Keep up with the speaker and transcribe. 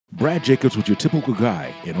Brad Jacobs was your typical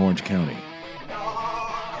guy in Orange County.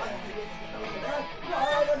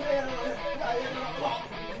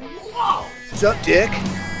 What's up, Dick?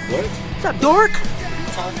 What? What's up, dork? What are you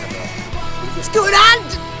talking about? What's going on?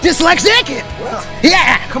 Dyslexic? What?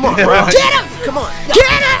 Yeah! Come on, bro. Get him! Come on.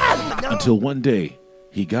 Get him! No. Until one day,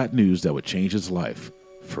 he got news that would change his life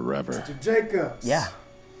forever. Mr. Jacobs. Yeah.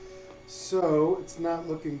 So, it's not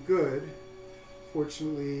looking good.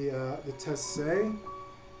 Fortunately, the tests say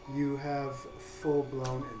you have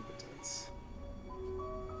full-blown impotence.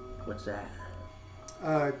 What's that?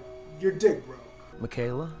 Your dick broke.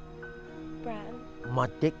 Michaela? Brad. My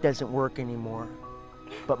dick doesn't work anymore,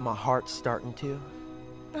 but my heart's starting to.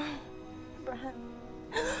 Brad.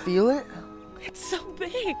 Feel it? It's so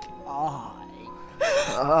big.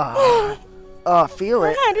 Feel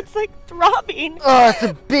it. Brad, it's like throbbing. It's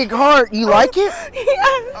a big heart. You like it?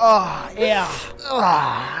 Yeah. Yeah.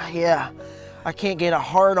 Yeah. I can't get a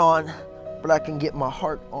heart on, but I can get my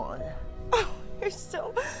heart on. Oh, you're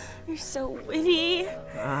so witty.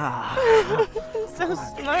 So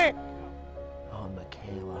smart. Oh,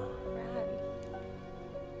 Michaela.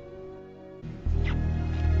 Brad.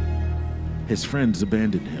 His friends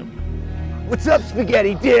abandoned him. What's up,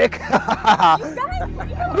 Spaghetti Dick? You guys,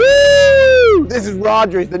 Woo! This is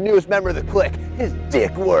Roger. He's the newest member of the clique. His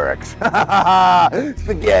dick works.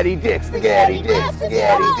 Spaghetti Dick, Spaghetti Dick,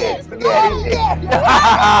 Spaghetti Dick, Spaghetti Dick.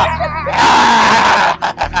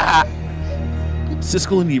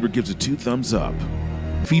 Siskel and Ebert gives it 2 thumbs up,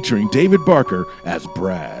 featuring David Barker as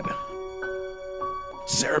Brad,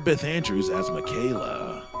 Sarah Beth Andrews as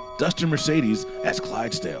Michaela, Dustin Mercedes as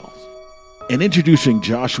Clydesdale, and introducing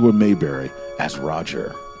Joshua Mayberry as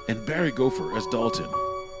Roger, and Barry Gopher as Dalton.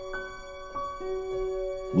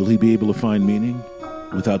 Will he be able to find meaning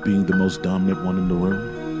without being the most dominant one in the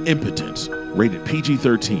room? Impotence, rated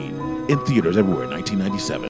PG-13, in theaters everywhere in 1997.